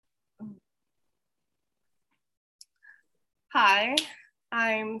Hi,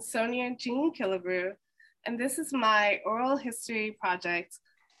 I'm Sonia Jean Killebrew, and this is my oral history project,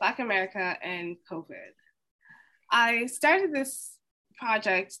 Black America and COVID. I started this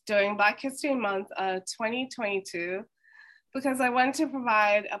project during Black History Month of 2022 because I wanted to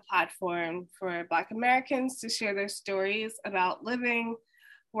provide a platform for Black Americans to share their stories about living,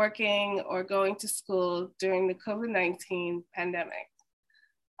 working, or going to school during the COVID-19 pandemic.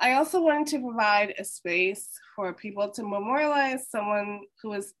 I also wanted to provide a space for people to memorialize someone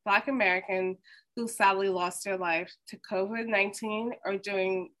who is Black American who sadly lost their life to COVID-19 or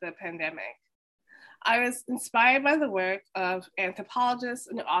during the pandemic. I was inspired by the work of anthropologist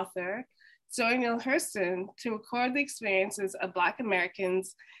and author Zoe Neale Hurston to record the experiences of Black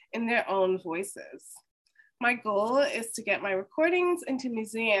Americans in their own voices. My goal is to get my recordings into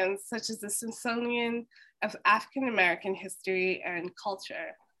museums such as the Smithsonian of African American History and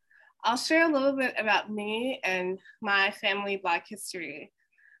Culture. I'll share a little bit about me and my family Black history.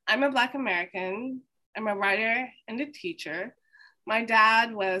 I'm a Black American. I'm a writer and a teacher. My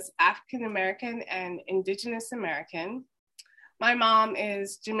dad was African American and Indigenous American. My mom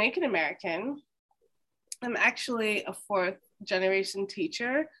is Jamaican American. I'm actually a fourth generation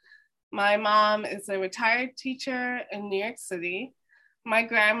teacher. My mom is a retired teacher in New York City. My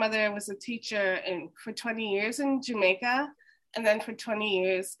grandmother was a teacher for 20 years in Jamaica, and then for 20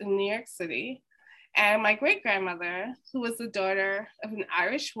 years in New York City. And my great grandmother, who was the daughter of an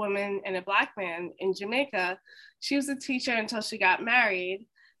Irish woman and a Black man in Jamaica, she was a teacher until she got married.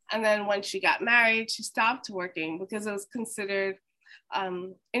 And then when she got married, she stopped working because it was considered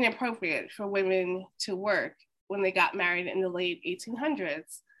inappropriate for women to work when they got married in the late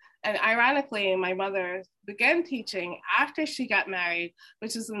 1800s. And ironically, my mother began teaching after she got married,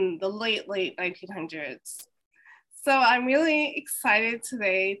 which is in the late 1900s. So I'm really excited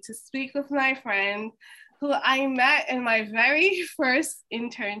today to speak with my friend who I met in my very first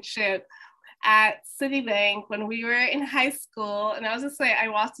internship at Citibank when we were in high school. And I was just like, I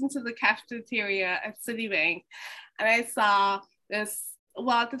walked into the cafeteria at Citibank and I saw this,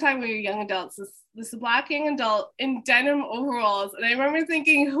 well, at the time we were young adults, this Black young adult in denim overalls. And I remember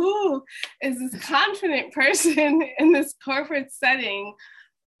thinking, who is this confident person in this corporate setting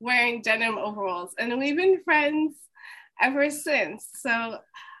wearing denim overalls? And we've been friends ever since. So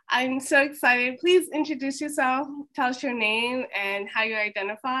I'm so excited. Please introduce yourself, tell us your name and how you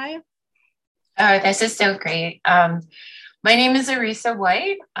identify. Oh, this is so great. My name is Arisa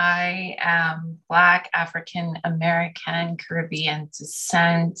White. I am Black, African American, Caribbean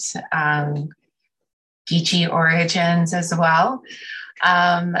descent, Fiji origins as well.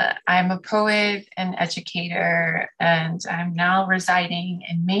 I'm a poet and educator, and I'm now residing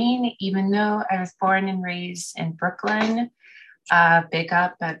in Maine, even though I was born and raised in Brooklyn. Big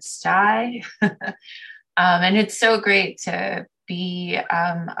up at Sty. And it's so great to be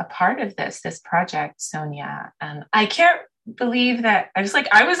a part of this project, Sonia. And I can't believe that I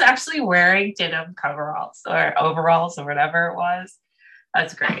was actually wearing denim coveralls or overalls or whatever it was.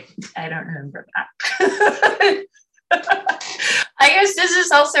 That's great. I don't remember that. I guess this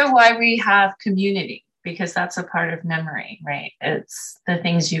is also why we have community, because that's a part of memory, right? It's the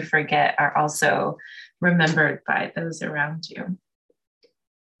things you forget are also remembered by those around you.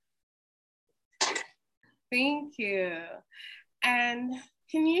 Thank you. And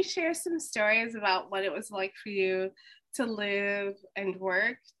can you share some stories about what it was like for you to live and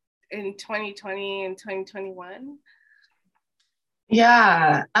work in 2020 and 2021?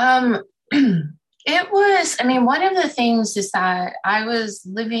 Yeah. It was, one of the things is that I was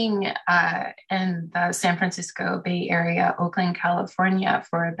living in the San Francisco Bay Area, Oakland, California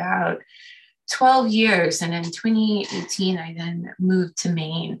for about 12 years. And in 2018, I then moved to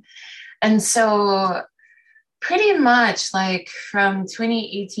Maine. And so pretty much like from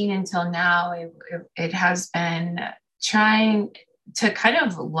 2018 until now, it has been trying to kind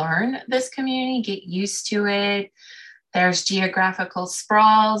of learn this community, get used to it. There's geographical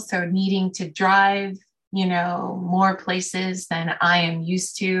sprawl, so needing to drive, more places than I am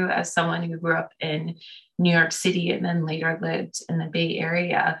used to as someone who grew up in New York City and then later lived in the Bay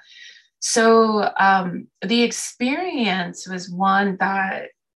Area. So the experience was one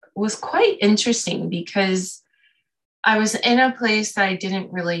that was quite interesting because I was in a place that I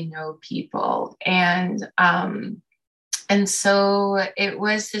didn't really know people. And so it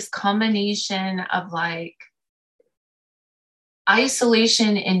was this combination of like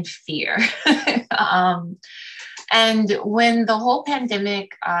isolation and fear. And when the whole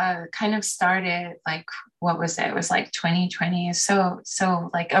pandemic kind of started, like, what was it? It was like 2020. So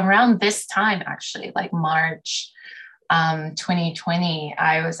like around this time, actually, like March 2020,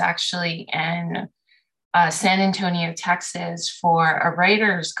 I was actually in San Antonio, Texas for a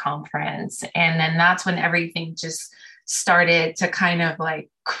writers conference. And then that's when everything just started to kind of like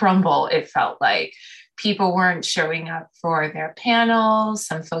crumble. It felt like people weren't showing up for their panels.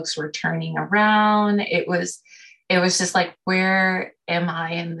 Some folks were turning around. It was just like, where am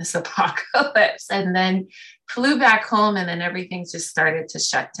I in this apocalypse? And then flew back home, and then everything just started to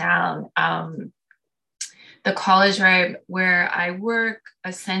shut down. The college where I work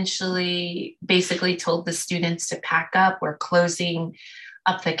essentially basically told the students to pack up. We're closing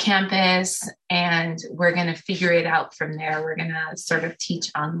up the campus and we're going to figure it out from there. We're going to sort of teach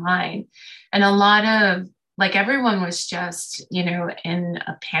online. And a lot of, like, everyone was just, in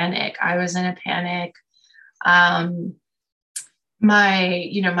a panic. I was in a panic.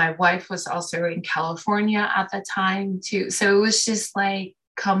 My wife was also in California at the time too. So it was just like,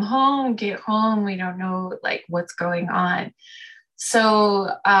 come home, get home. We don't know like what's going on. So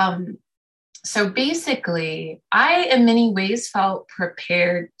basically, I in many ways felt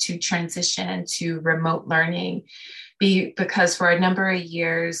prepared to transition to remote learning because for a number of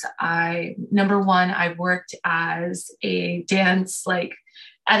years, number one, I worked as a dance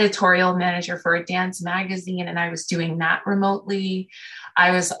editorial manager for a dance magazine, and I was doing that remotely. I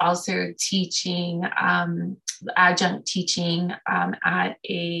was also teaching, adjunct teaching at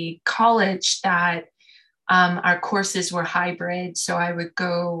a college that our courses were hybrid. So I would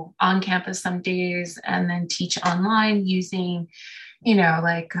go on campus some days and then teach online using,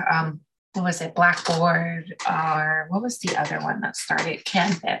 what was it, Blackboard, or what was the other one that started,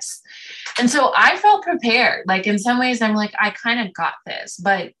 Canvas. And so I felt prepared. Like in some ways, I'm like, I kind of got this.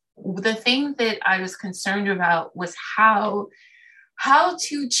 But the thing that I was concerned about was how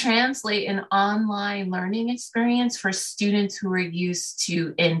to translate an online learning experience for students who are used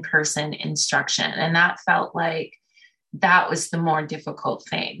to in-person instruction. And that felt like that was the more difficult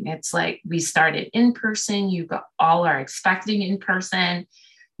thing. It's like we started in person, all are expecting in person.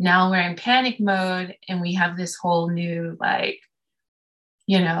 Now we're in panic mode and we have this whole new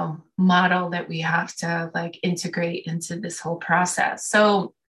model that we have to integrate into this whole process.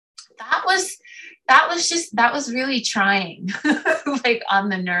 So that was really trying, on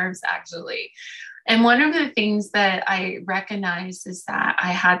the nerves actually. And one of the things that I recognized is that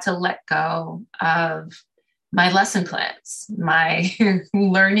I had to let go of my lesson plans. My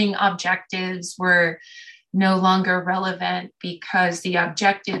learning objectives were no longer relevant because the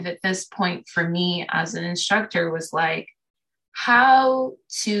objective at this point for me as an instructor was how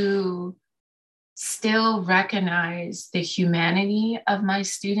to still recognize the humanity of my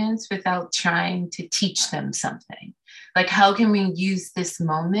students without trying to teach them something. How can we use this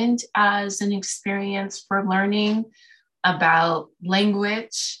moment as an experience for learning about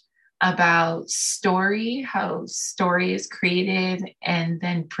language, about story, how story is created and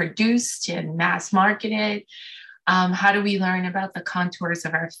then produced and mass marketed? How do we learn about the contours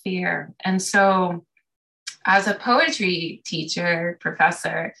of our fear? And so as a poetry teacher,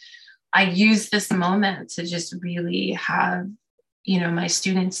 professor, I use this moment to just really have, my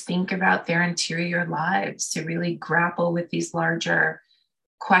students think about their interior lives, to really grapple with these larger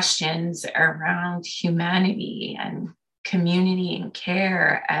questions around humanity and community and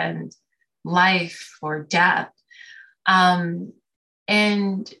care and life or death. And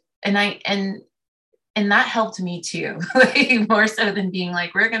that helped me too, more so than being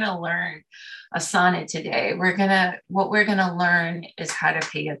we're going to learn a sonnet today. What we're going to learn is how to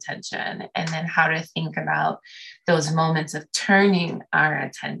pay attention, and then how to think about those moments of turning our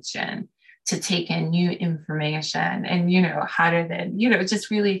attention to take in new information, and, how to then,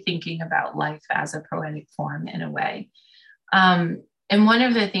 just really thinking about life as a poetic form in a way. And one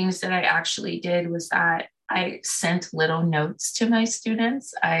of the things that I actually did was that I sent little notes to my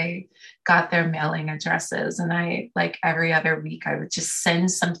students. I got their mailing addresses, and every other week, I would just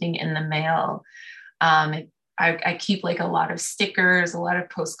send something in the mail. I keep a lot of stickers, a lot of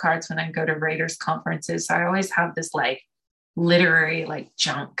postcards when I go to writers' conferences. So I always have this literary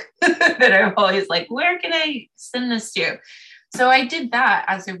junk that I'm always where can I send this to? So I did that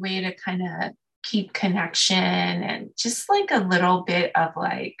as a way to kind of keep connection and just a little bit of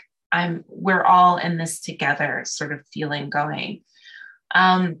we're all in this together sort of feeling going.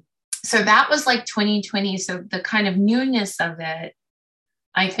 So that was 2020. So the kind of newness of it,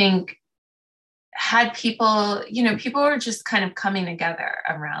 I think, had people were just kind of coming together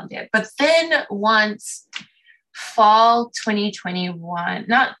around it. But then once fall 2021,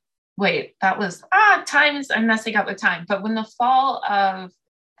 I'm messing up with time. But when the fall of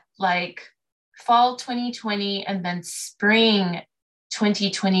fall 2020 and then spring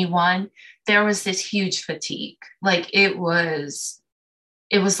 2021, there was this huge fatigue. It was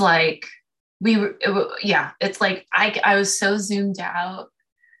yeah, it's like I was so zoomed out.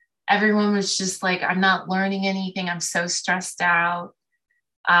 Everyone was just like, I'm not learning anything. I'm so stressed out.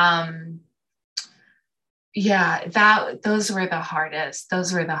 Um, yeah, those were the hardest.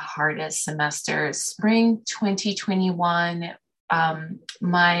 Those were the hardest semesters. Spring 2021,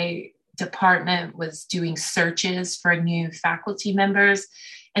 my department was doing searches for new faculty members.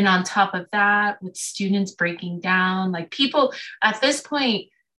 And on top of that, with students breaking down, like people at this point,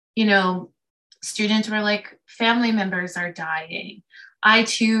 you know, students were like, family members are dying. I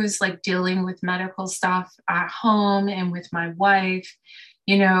too was like dealing with medical stuff at home and with my wife.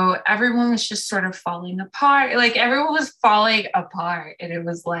 Everyone was just sort of falling apart. Like everyone was falling apart. And it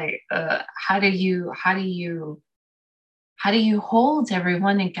was like, how do you hold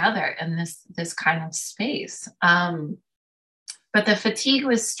everyone together in this kind of space? But the fatigue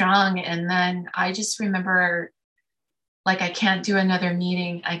was strong. And then I just remember like, I can't do another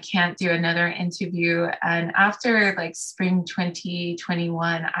meeting. I can't do another interview. And after like spring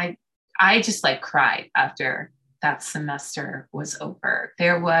 2021, I just like cried after that semester was over.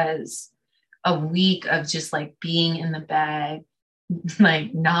 There was a week of just like being in the bed,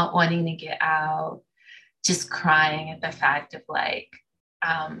 like not wanting to get out, just crying at the fact of like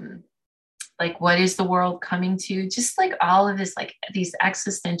what is the world coming to? Just like all of this, like these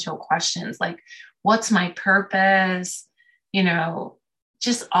existential questions, like what's my purpose?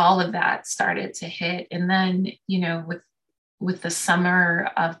 Just all of that started to hit. And then, with the summer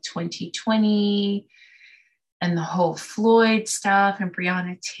of 2020 and the whole Floyd stuff and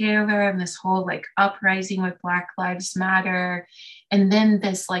Breonna Taylor and this whole like uprising with Black Lives Matter. And then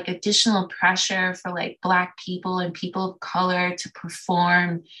this like additional pressure for like Black people and people of color to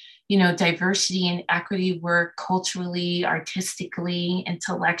perform, diversity and equity work culturally, artistically,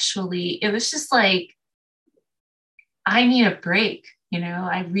 intellectually. It was just like, I need a break,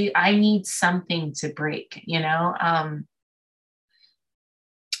 I need something to break,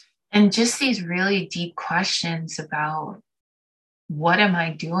 and just these really deep questions about what am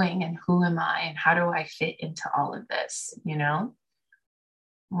I doing and who am I and how do I fit into all of this,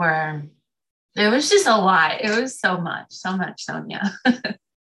 where it was just a lot. It was so much, Sonia.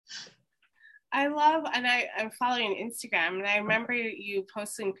 I love, and I'm following Instagram, and I remember you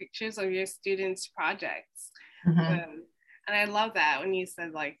posting pictures of your students' projects. Mm-hmm. And I love that when you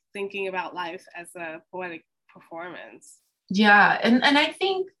said like thinking about life as a poetic performance. Yeah. And I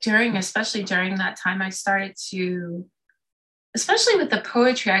think especially during that time, I started to, especially with the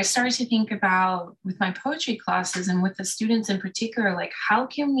poetry, I started to think about with my poetry classes and with the students in particular, like how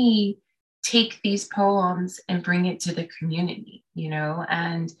can we take these poems and bring it to the community,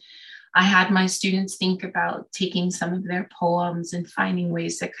 and I had my students think about taking some of their poems and finding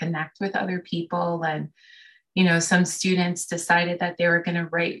ways to connect with other people. And, some students decided that they were going to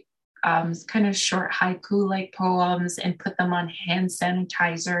write kind of short haiku like poems and put them on hand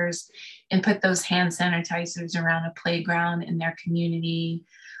sanitizers and put those hand sanitizers around a playground in their community.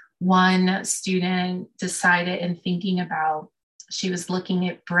 One student decided in thinking about, she was looking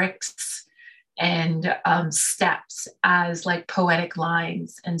at bricks and steps as like poetic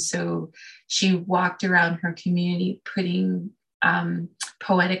lines. And so she walked around her community putting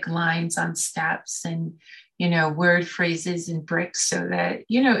poetic lines on steps and, word phrases and bricks so that,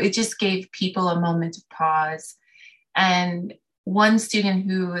 it just gave people a moment to pause. And one student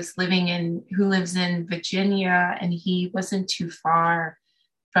who lives in Virginia, and he wasn't too far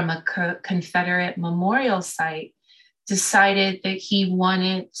from a Confederate memorial site, decided that he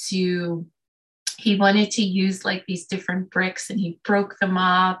wanted to use like these different bricks, and he broke them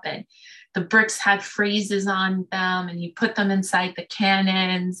up, and the bricks had phrases on them, and he put them inside the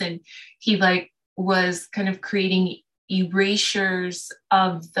cannons, and he like was kind of creating erasures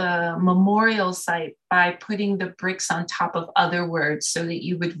of the memorial site by putting the bricks on top of other words so that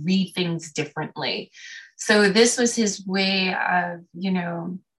you would read things differently. So this was his way of,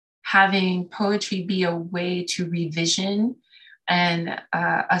 having poetry be a way to revision and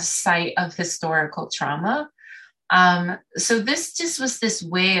a site of historical trauma. So this just was this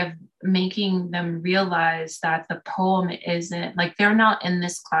way of making them realize that the poem isn't like, they're not in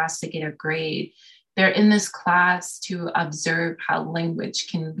this class to get a grade. They're in this class to observe how language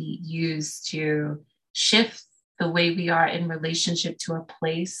can be used to shift the way we are in relationship to a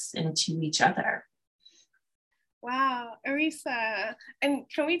place and to each other. Wow, Arisa. And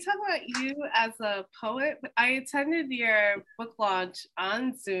can we talk about you as a poet? I attended your book launch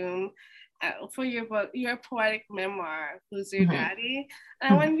on Zoom for your book, your poetic memoir, Who's Your Daddy?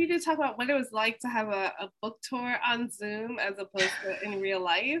 And I wanted you to talk about what it was like to have a book tour on Zoom as opposed to in real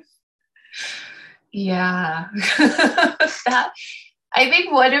life. Yeah, that I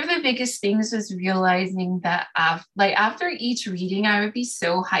think one of the biggest things was realizing that after each reading, I would be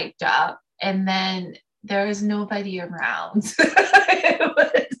so hyped up, and then there was nobody around. It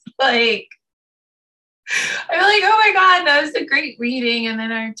was like I'm like, oh my God, that was a great reading. And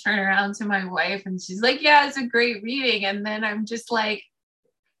then I turn around to my wife and she's like, yeah, it's a great reading. And then I'm just like,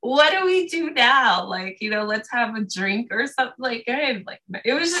 what do we do now? Like, let's have a drink or something like that. Like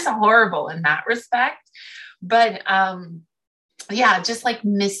it was just horrible in that respect. But yeah, just like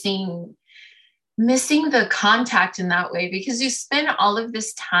missing the contact in that way, because you spend all of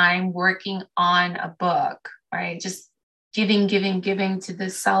this time working on a book, right? Just giving to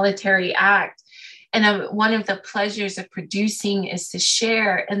this solitary act. And one of the pleasures of producing is to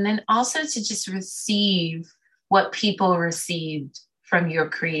share, and then also to just receive what people received from your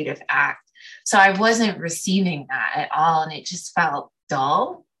creative act. So I wasn't receiving that at all. And it just felt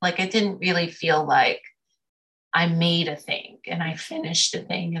dull. Like it didn't really feel like I made a thing and I finished a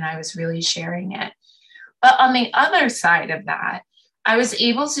thing and I was really sharing it. But on the other side of that, I was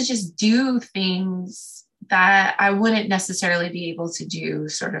able to just do things that I wouldn't necessarily be able to do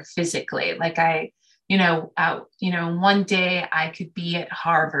sort of physically. Like one day I could be at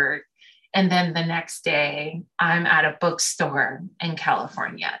Harvard, and then the next day I'm at a bookstore in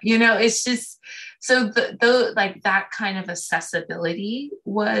California. It's just so the like that kind of accessibility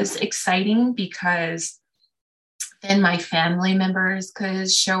was exciting, because then my family members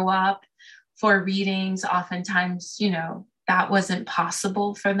could show up for readings. Oftentimes, that wasn't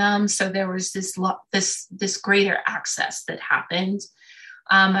possible for them. So there was this greater access that happened.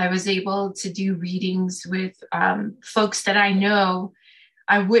 I was able to do readings with folks that I know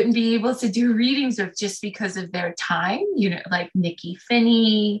I wouldn't be able to do readings with just because of their time, like Nikki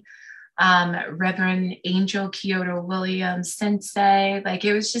Finney, Reverend Angel Kyoto Williams Sensei. Like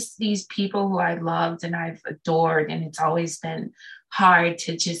it was just these people who I loved and I've adored. And it's always been hard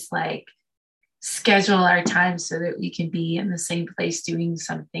to just like schedule our time so that we can be in the same place doing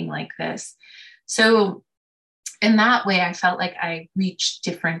something like this. So in that way, I felt like I reached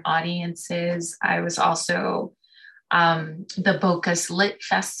different audiences. I was also the Bocas Lit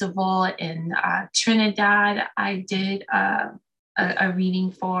Festival in Trinidad. I did a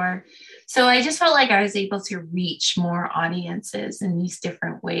reading for. So I just felt like I was able to reach more audiences in these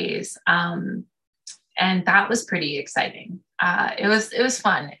different ways. And that was pretty exciting. It was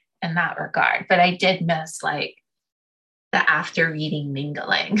fun in that regard, but I did miss like the after reading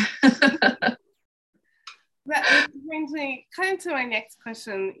mingling. That brings me kind of to my next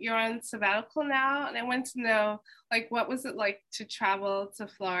question. You're on sabbatical now, and I want to know, like, what was it like to travel to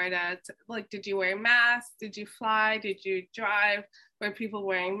Florida? Like, did you wear masks? Did you fly? Did you drive? Were people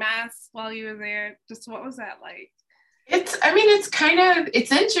wearing masks while you were there? Just what was that like? It's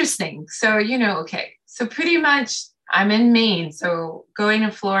interesting. So, okay. So pretty much I'm in Maine. So going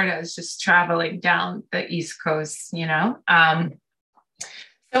to Florida is just traveling down the East Coast, so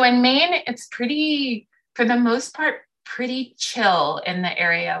in Maine, it's for the most part, pretty chill in the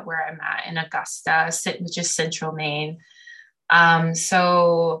area where I'm at in Augusta, which is central Maine. And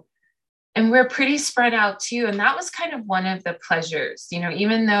we're pretty spread out too. And that was kind of one of the pleasures,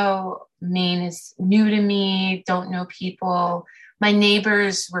 even though Maine is new to me, don't know people, my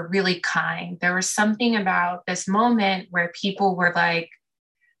neighbors were really kind. There was something about this moment where people were like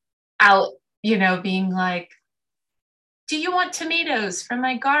out, being like, do you want tomatoes from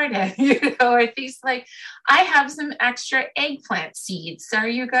my garden? Or things like, I have some extra eggplant seeds. Are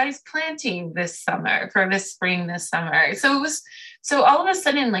you guys planting this spring this summer? So all of a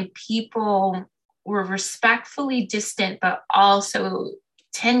sudden, like people were respectfully distant, but also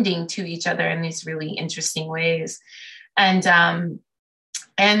tending to each other in these really interesting ways. And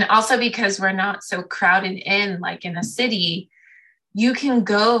also because we're not so crowded in, like in a city, you can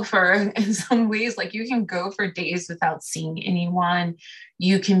go in some ways, like you can go for days without seeing anyone.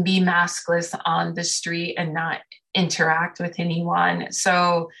 You can be maskless on the street and not interact with anyone.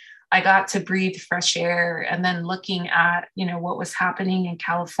 So I got to breathe fresh air. And then looking at, what was happening in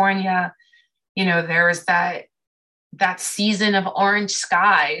California, there was that season of orange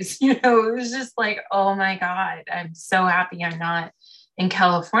skies, it was just like, oh my God, I'm so happy I'm not in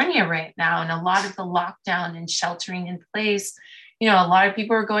California right now. And a lot of the lockdown and sheltering in place, a lot of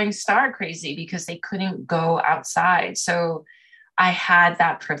people are going star crazy because they couldn't go outside. So I had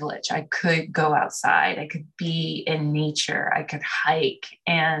that privilege. I could go outside. I could be in nature. I could hike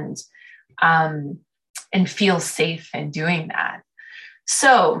and feel safe in doing that.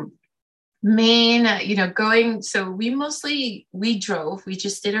 So Maine, so we drove, we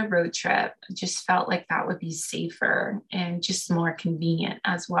just did a road trip. I just felt like that would be safer and just more convenient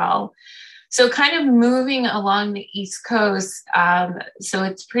as well. So kind of moving along the East Coast. So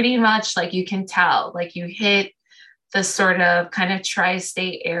it's pretty much like you can tell, like you hit the sort of kind of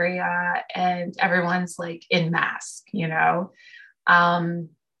tri-state area and everyone's like in mask, you know? Um,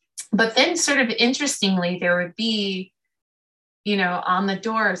 but then sort of interestingly, there would be, you know, on the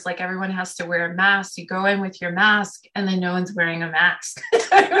doors, like everyone has to wear a mask. You go in with your mask and then no one's wearing a mask.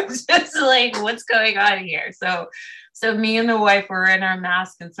 I was just like, what's going on here? So me and the wife were in our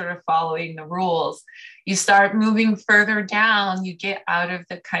mask and sort of following the rules. You start moving further down, you get out of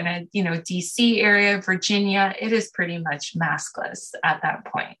the kind of, you know, DC area, Virginia, it is pretty much maskless at that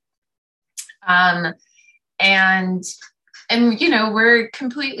point. Um, and and you know, we're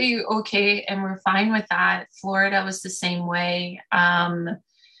completely okay and we're fine with that. Florida was the same way.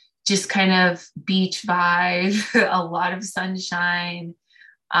 Just kind of beach vibe, a lot of sunshine.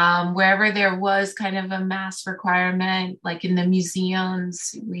 Wherever there was kind of a mask requirement, like in the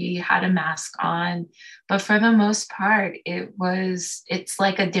museums, we had a mask on. But for the most part, it's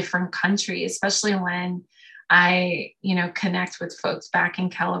like a different country, especially when I, you know, connect with folks back in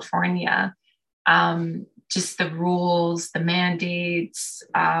California. Just the rules, the mandates,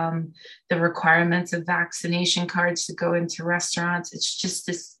 the requirements of vaccination cards to go into restaurants. It's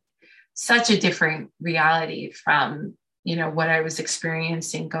just such a different reality from, you know, what I was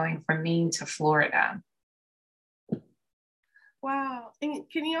experiencing going from Maine to Florida. Wow. And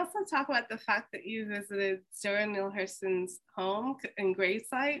can you also talk about the fact that you visited Zora Neale Hurston's home and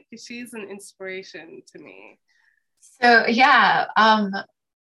gravesite? Because she's an inspiration to me. So yeah,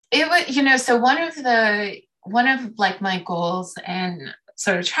 it was, you know, so one of like my goals and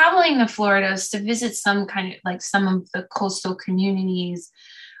sort of traveling to Florida is to visit some kind of like some of the coastal communities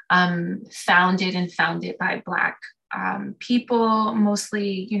founded by Black people,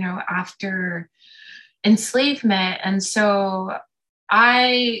 mostly, you know, after enslavement. And so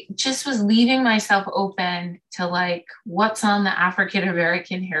I just was leaving myself open to like what's on the African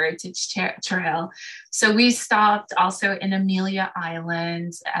American Heritage Trail. So we stopped also in Amelia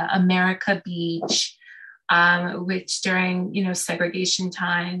Island, America Beach, which during, you know, segregation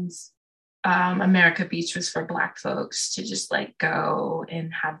times, America Beach was for Black folks to just like go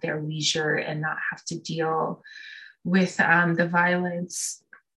and have their leisure and not have to deal with the violence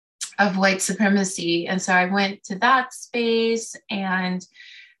of white supremacy. And so I went to that space and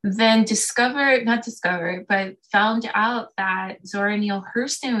then found out that Zora Neale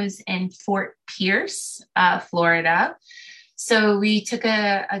Hurston was in Fort Pierce, Florida. So we took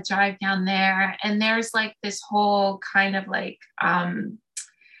a drive down there, and there's like this whole kind of like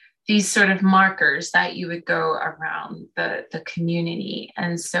these sort of markers that you would go around the community.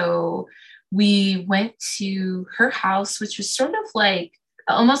 And so we went to her house, which was sort of like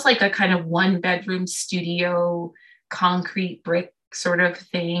almost like a kind of 1-bedroom studio, concrete brick sort of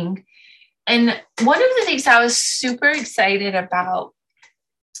thing. And one of the things I was super excited about,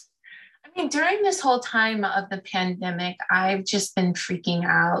 I mean, during this whole time of the pandemic, I've just been freaking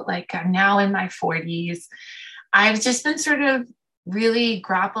out. Like I'm now in my 40s. I've just been sort of really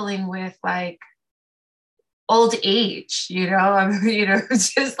grappling with like old age, you know, you know,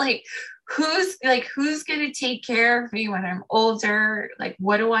 just like who's going to take care of me when I'm older? Like,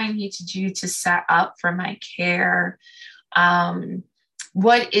 what do I need to do to set up for my care?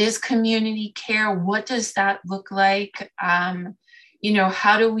 What is community care? What does that look like? You know,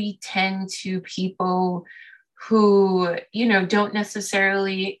 how do we tend to people who, you know, don't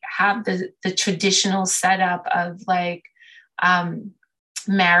necessarily have the traditional setup of like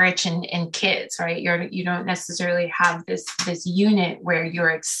marriage and kids, right? You don't necessarily have this unit where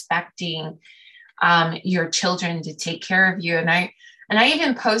you're expecting your children to take care of you. And I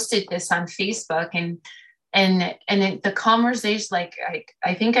even posted this on Facebook, the conversation, like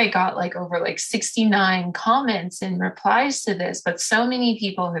I think I got like over like 69 comments and replies to this, but so many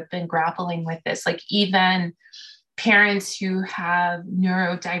people have been grappling with this, like even parents who have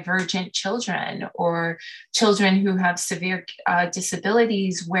neurodivergent children or children who have severe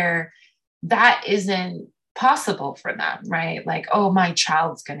disabilities where that isn't possible for them, right? Like, oh, my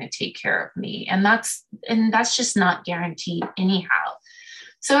child's going to take care of me. And that's just not guaranteed anyhow.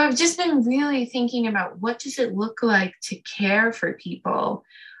 So I've just been really thinking about what does it look like to care for people.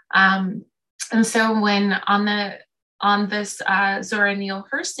 And so when on this Zora Neale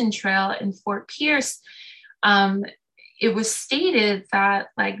Hurston Trail in Fort Pierce, it was stated that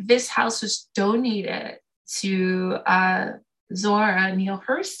like this house was donated to Zora Neale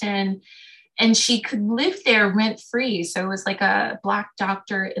Hurston, and she could live there rent free. So it was like a Black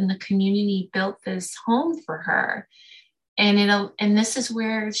doctor in the community built this home for her. And this is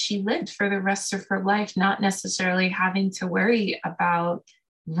where she lived for the rest of her life, not necessarily having to worry about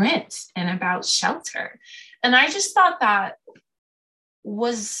rent and about shelter. And I just thought that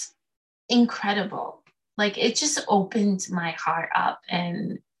was incredible. Like it just opened my heart up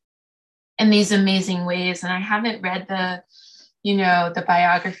and in these amazing ways. And I haven't read the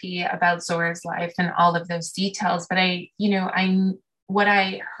biography about Zora's life and all of those details, but what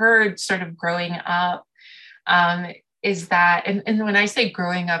I heard sort of growing up is that, and when I say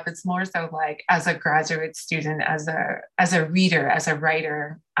growing up, it's more so like as a graduate student, as a reader, as a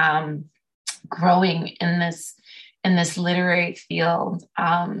writer, growing in this literary field,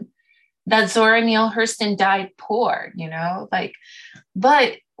 that Zora Neale Hurston died poor,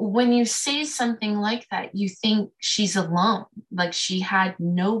 but when you say something like that, you think she's alone, like she had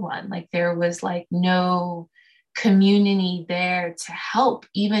no one, like there was like no community there to help,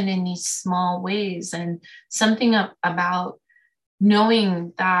 even in these small ways. And something about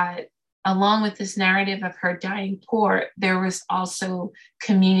knowing that along with this narrative of her dying poor, there was also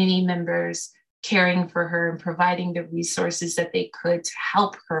community members caring for her and providing the resources that they could to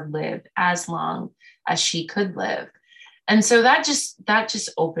help her live as long as she could live. And so that just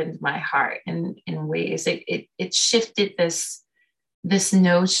opened my heart in ways. It shifted this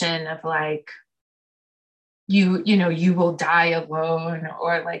notion of like, you will die alone,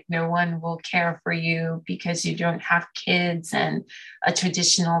 or like no one will care for you because you don't have kids and a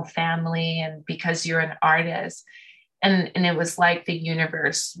traditional family and because you're an artist. And it was like the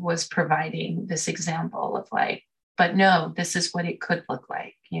universe was providing this example of like, but no, this is what it could look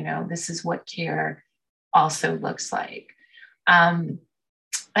like. This is what care also looks like. And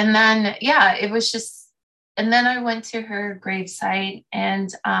then, yeah, it was just, and then I went to her gravesite,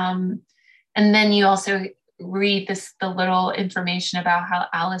 and then you also read the little information about how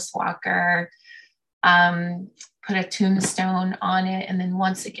Alice Walker put a tombstone on it. And then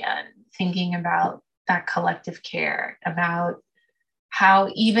once again, thinking about that collective care, about how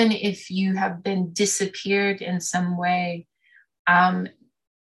even if you have been disappeared in some way,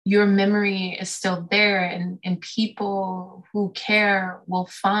 your memory is still there, and people who care will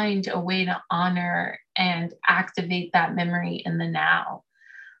find a way to honor and activate that memory in the now.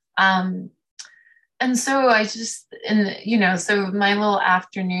 And so I just, so my little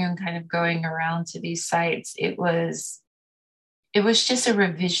afternoon kind of going around to these sites, it was just a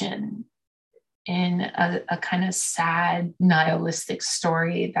revision in a kind of sad, nihilistic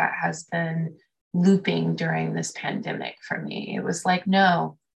story that has been looping during this pandemic for me. It was like,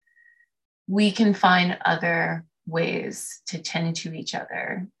 no, we can find other ways to tend to each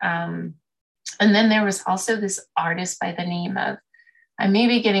other. And then there was also this artist by the name of, I may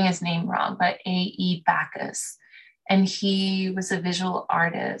be getting his name wrong, but A.E. Bacchus. And he was a visual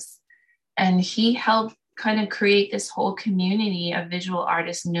artist. And he helped kind of create this whole community of visual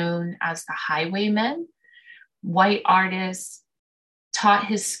artists known as the Highwaymen. White artists taught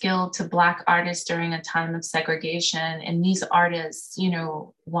his skill to Black artists during a time of segregation. And these artists,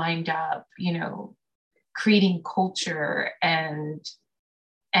 wind up, creating culture and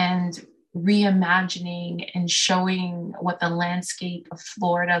reimagining and showing what the landscape of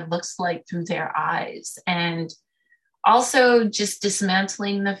Florida looks like through their eyes. And also just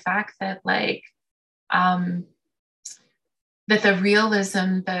dismantling the fact that that the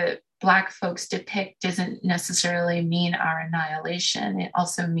realism that Black folks depict doesn't necessarily mean our annihilation. It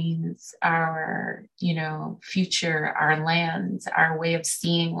also means our, future, our lands, our way of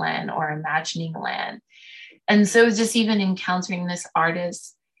seeing land or imagining land. And so just even encountering this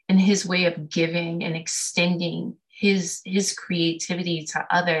artist and his way of giving and extending his creativity to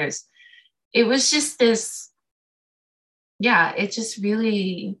others, it was just this, it just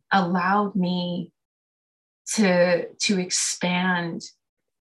really allowed me to expand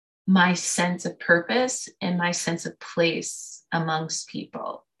my sense of purpose and my sense of place amongst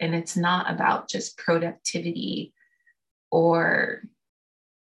people. And it's not about just productivity or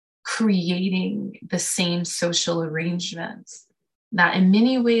creating the same social arrangements that in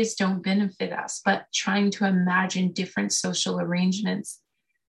many ways don't benefit us, but trying to imagine different social arrangements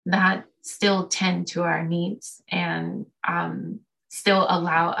that still tend to our needs and still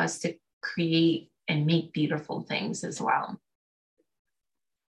allow us to create and make beautiful things as well.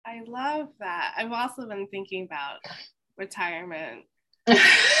 I love that. I've also been thinking about retirement.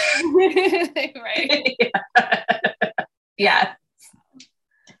 Right? Yeah.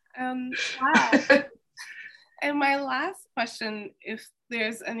 Wow. And my last question, if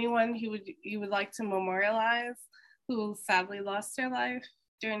there's anyone you would like to memorialize who sadly lost their life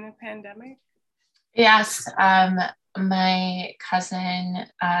during the pandemic? Yes. My cousin,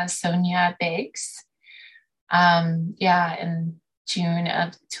 Sonia Biggs, in June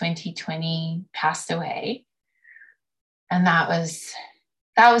of 2020 passed away. And that was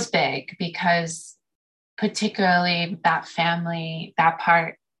that was big because particularly that family, that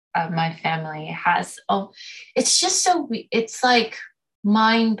part of my family has, it's just so, it's like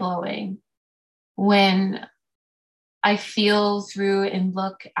mind blowing when I feel through and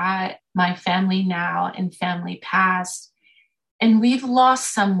look at my family now and family past, and we've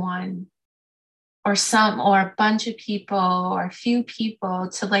lost someone or a bunch of people or a few people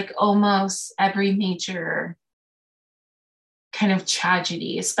to like almost every major kind of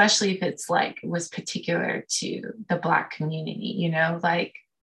tragedy, especially if it's like was particular to the Black community, like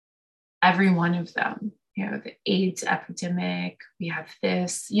every one of them, the AIDS epidemic, we have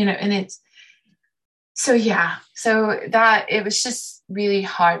this, and it's so, yeah. So that it was just really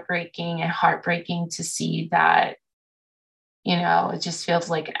heartbreaking to see that, it just feels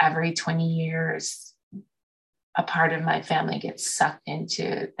like every 20 years, a part of my family gets sucked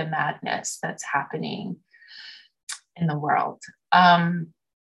into the madness that's happening in the world.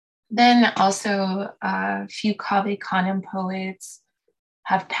 Then also a few Cave Canem poets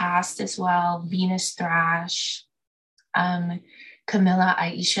have passed as well. Venus Thrash, Camilla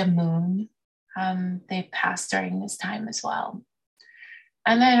Aisha Moon, they passed during this time as well.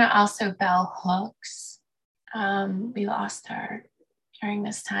 And then also Bell Hooks, we lost her during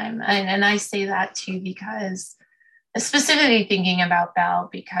this time. And I say that too because specifically thinking about Belle,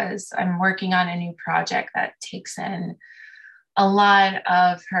 because I'm working on a new project that takes in a lot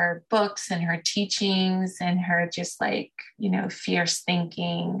of her books and her teachings and her just like, fierce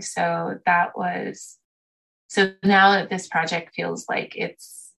thinking. So now that this project feels like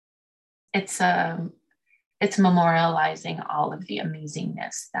it's memorializing all of the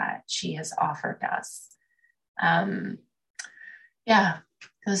amazingness that she has offered us. Yeah,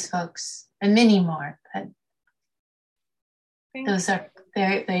 those folks and many more, but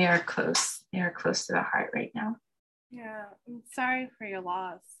they are close. They are close to the heart right now. Yeah, I'm sorry for your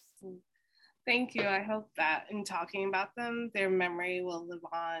loss. Thank you. I hope that in talking about them, their memory will live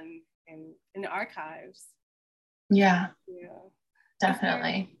on in archives. Yeah,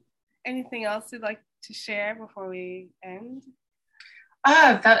 definitely. Anything else you'd like to share before we end?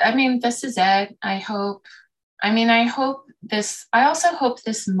 This is it. I also hope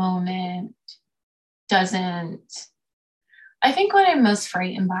this moment doesn't, I think what I'm most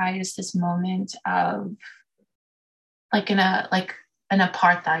frightened by is this moment of like an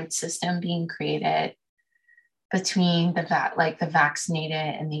apartheid system being created between the vaccinated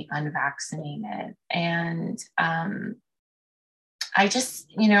and the unvaccinated. And I just,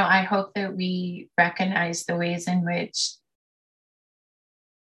 I hope that we recognize the ways in which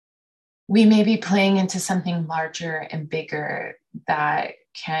we may be playing into something larger and bigger that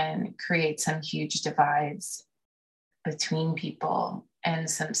can create some huge divides between people in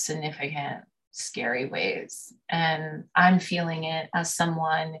some significant, scary ways. And I'm feeling it as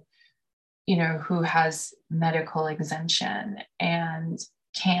someone, who has medical exemption and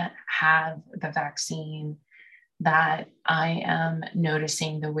can't have the vaccine, that I am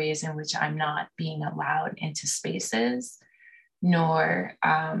noticing the ways in which I'm not being allowed into spaces, nor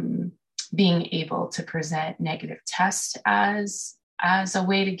being able to present negative tests as a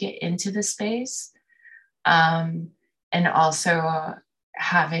way to get into the space. And also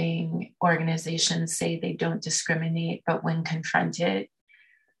having organizations say they don't discriminate, but when confronted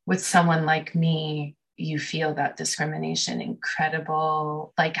with someone like me, you feel that discrimination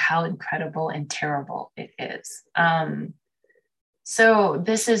incredible, like how incredible and terrible it is. So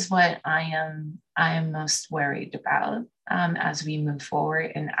this is what I am most worried about as we move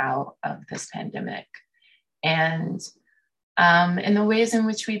forward and out of this pandemic. And in the ways in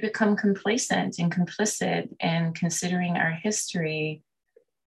which we become complacent and complicit and considering our history,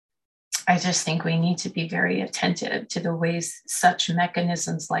 I just think we need to be very attentive to the ways such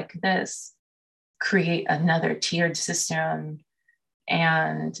mechanisms like this create another tiered system.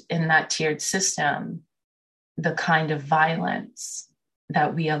 And in that tiered system, the kind of violence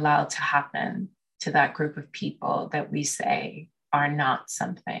that we allow to happen to that group of people that we say are not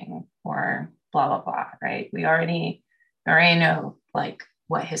something or blah, blah, blah, right? We already know like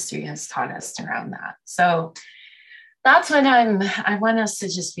what history has taught us around that. So that's when I want us to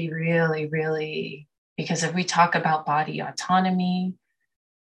just be really, really, because if we talk about body autonomy,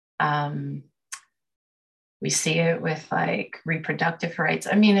 we see it with like reproductive rights.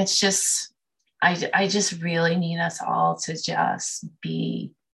 I mean, it's just, I just really need us all to just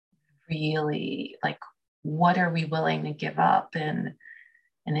be really like, what are we willing to give up? And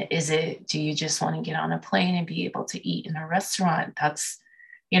do you just want to get on a plane and be able to eat in a restaurant? That's,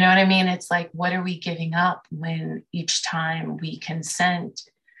 you know what I mean? It's like, what are we giving up when each time we consent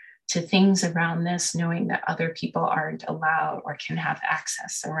to things around this, knowing that other people aren't allowed or can have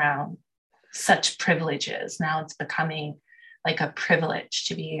access around such privileges. Now it's becoming like a privilege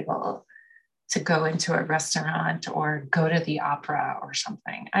to be able to go into a restaurant or go to the opera or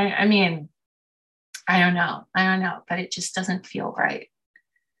something. I mean, I don't know, but it just doesn't feel right.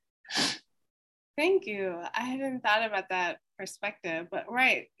 Thank you. I hadn't thought about that perspective, but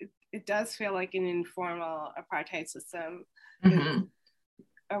right, it does feel like an informal apartheid system is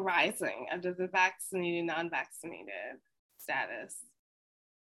arising under the vaccinated, non-vaccinated status.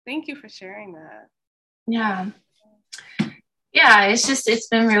 Thank you for sharing that. Yeah, it's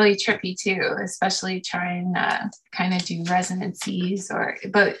been really trippy too, especially trying to kind of do residencies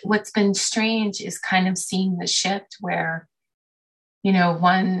but what's been strange is kind of seeing the shift where,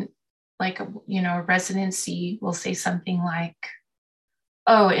 one, like, a residency will say something like,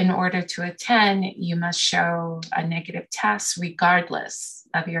 oh, in order to attend, you must show a negative test regardless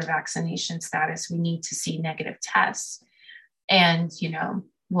of your vaccination status. We need to see negative tests. And,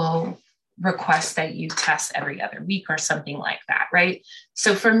 we'll request that you test every other week or something like that, right?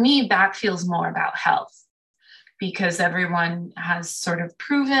 So for me, that feels more about health because everyone has sort of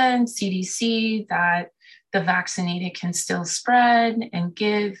proven, CDC, that the vaccinated can still spread and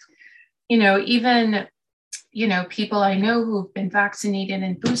give, even, people I know who've been vaccinated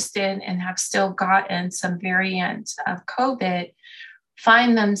and boosted and have still gotten some variant of COVID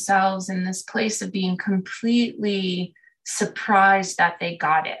find themselves in this place of being completely surprised that they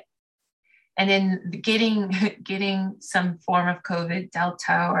got it. And in getting some form of COVID,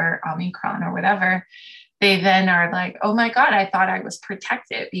 Delta or Omicron or whatever, they then are like, oh my God, I thought I was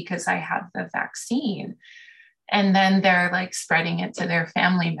protected because I have the vaccine. And then they're like spreading it to their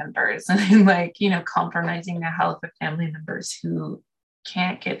family members and like, compromising the health of family members who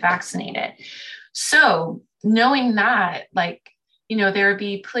can't get vaccinated. So knowing that, like, there would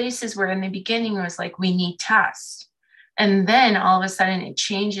be places where in the beginning it was like, we need tests. And then all of a sudden it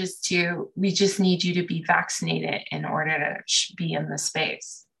changes to, we just need you to be vaccinated in order to be in the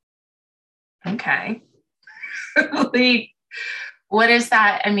space. Okay. Like, what is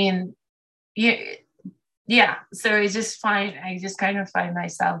that? I mean, yeah. So I just kind of find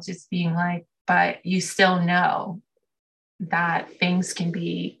myself just being like, but you still know that things can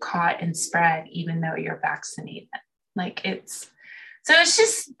be caught and spread even though you're vaccinated. Like so it's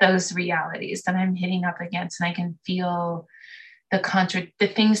just those realities that I'm hitting up against, and I can feel the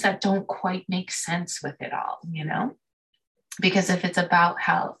things that don't quite make sense with it all, because if it's about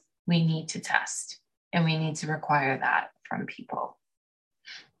health, we need to test and we need to require that from people.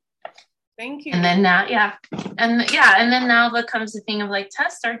 Thank you. And then now, and then now becomes the thing of like,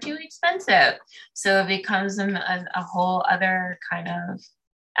 tests are too expensive. So it becomes a whole other kind of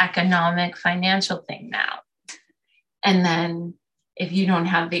economic, financial thing now. And then if you don't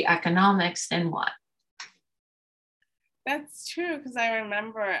have the economics, then what? That's true, because I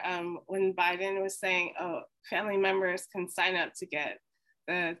remember when Biden was saying, oh, family members can sign up to get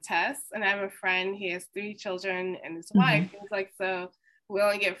the test. And I have a friend, he has 3 children and his wife. He's like, so we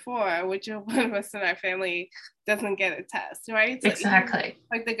only get 4, which one of us in our family doesn't get a test, right? So exactly.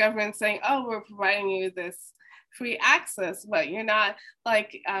 Like the government saying, oh, we're providing you this free access, but you're not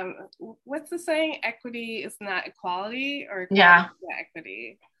like, what's the saying? Equity is not equality, or equality is not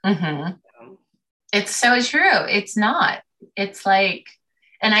equity. It's so true. It's not. It's like,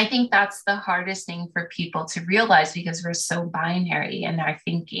 and I think that's the hardest thing for people to realize because we're so binary in our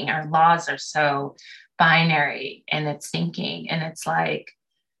thinking. Our laws are so binary in its thinking. And it's like,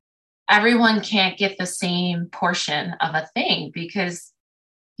 everyone can't get the same portion of a thing because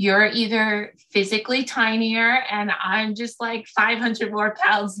you're either physically tinier and I'm just like 500 more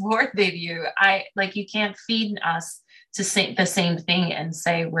pounds more than you. You can't feed us to say the same thing and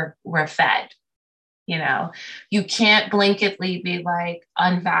say we're fed. You can't blanketly be like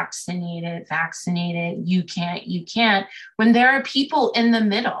unvaccinated, vaccinated. You can't when there are people in the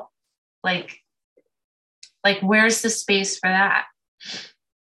middle. Like where's the space for that?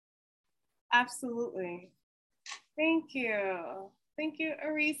 Absolutely. Thank you. Thank you,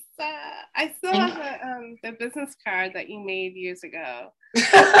 Arisa. I still have the business card that you made years ago.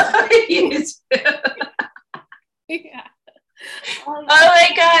 Yeah. Oh my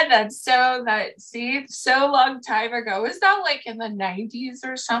God, so long time ago. Was that like in the 90s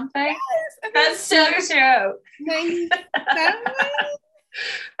or something? Yes, that's so true. 97?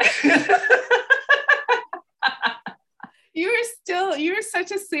 You were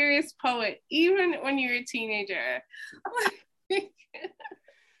such a serious poet, even when you were a teenager.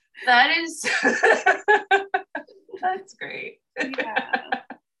 That is, that's great. Yeah.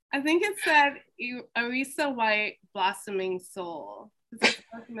 I think it said Arisa White, Blossoming Soul.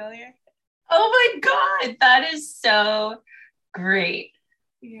 Sound familiar? Oh my God, that is so great.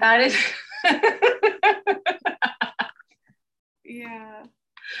 Yeah. That is Yeah.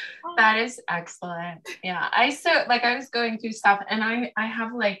 that is excellent. Yeah. I was going through stuff and I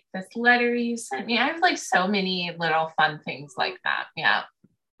have like this letter you sent me. I have like so many little fun things like that. Yeah.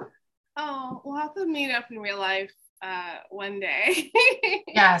 Oh, we'll have to meet up in real life one day.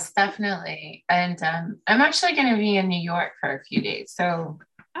 Yes, definitely. And I'm actually going to be in New York for a few days, so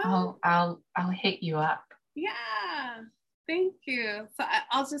Oh, I'll hit you up. yeah. Thank you. So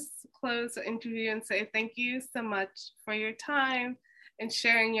I'll just close the interview and say thank you so much for your time and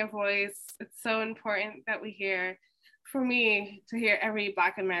sharing your voice. It's so important that we hear, for me, to hear every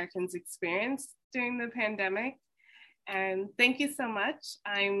Black American's experience during the pandemic. And thank you so much.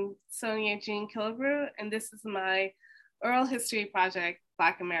 I'm Sonia Jean Killebrew, and this is my oral history project,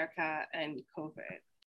 Black America and COVID.